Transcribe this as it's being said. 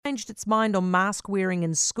changed its mind on mask wearing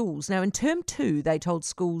in schools. Now, in term 2, they told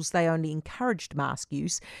schools they only encouraged mask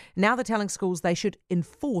use. Now they're telling schools they should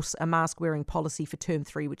enforce a mask wearing policy for term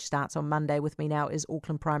 3, which starts on Monday. With me now is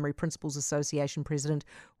Auckland Primary Principals Association President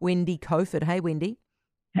Wendy Coford. Hey, Wendy.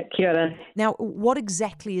 Kia ora. Now, what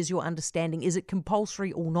exactly is your understanding? Is it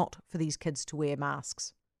compulsory or not for these kids to wear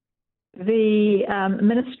masks? The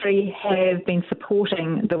Ministry have been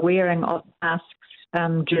supporting the wearing of masks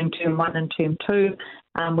during term 1 and term 2.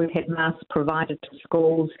 We've had masks provided to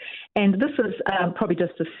schools, and this is probably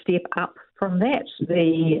just a step up from that.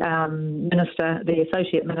 The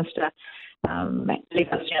Associate Minister,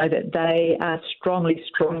 let us know that they are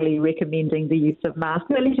strongly recommending the use of masks.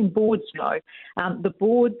 They're letting boards know. The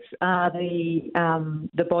boards are the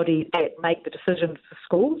body that make the decisions for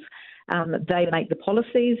schools. They make the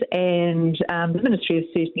policies, and the Ministry has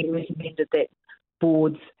certainly recommended that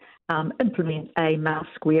boards implement a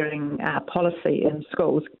mask-wearing policy in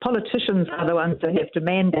schools. Politicians are the ones that have to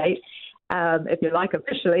mandate, if you like,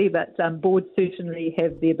 officially, but boards certainly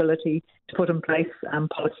have the ability to put in place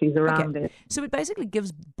policies around that. So it basically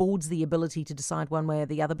gives boards the ability to decide one way or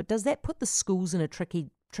the other, but does that put the schools in a tricky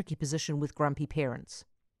position with grumpy parents?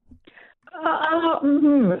 I'll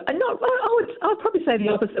probably say the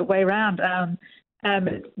opposite way around.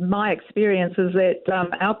 My experience is that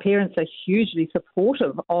our parents are hugely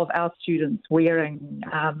supportive of our students wearing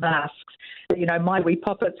masks. You know, my wee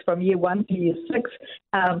poppets from year 1 to year 6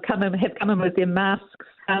 have come in with their masks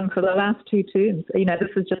for the last 2 terms. You know,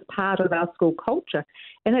 this is just part of our school culture.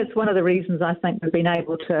 And that's one of the reasons I think we've been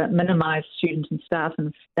able to minimise student and staff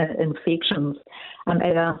infections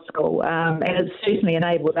at our school. And it's certainly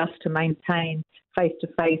enabled us to maintain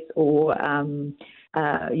face-to-face or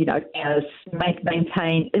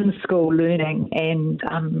maintain in-school learning. And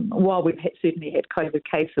while we've certainly had COVID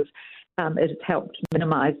cases, it has helped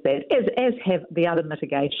minimise that, as have the other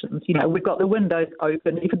mitigations. You know, we've got the windows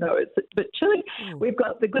open, even though it's a bit chilly. We've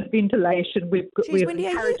got the good ventilation. Wendy,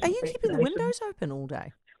 are you keeping the windows open all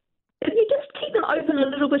day? You just keep them open a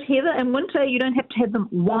little bit, Heather. In winter, you don't have to have them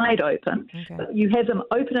wide open. Okay. But you have them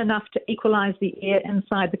open enough to equalise the air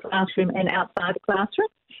inside the classroom and outside the classroom.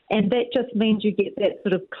 And that just means you get that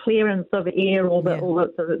sort of clearance of air or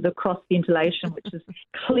the cross ventilation, which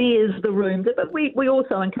clears the room. But we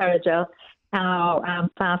also encourage our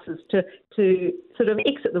classes to sort of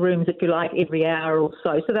exit the rooms, if you like, every hour or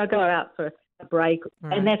so. So they'll go out for a break,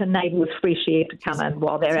 and that enables fresh air to come in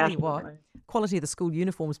while they're out. Quality of the school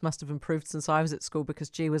uniforms must have improved since I was at school, because,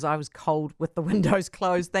 gee whiz, I was cold with the windows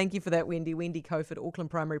closed. Thank you for that, Wendy. Wendy Coford, Auckland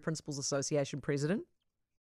Primary Principals Association President.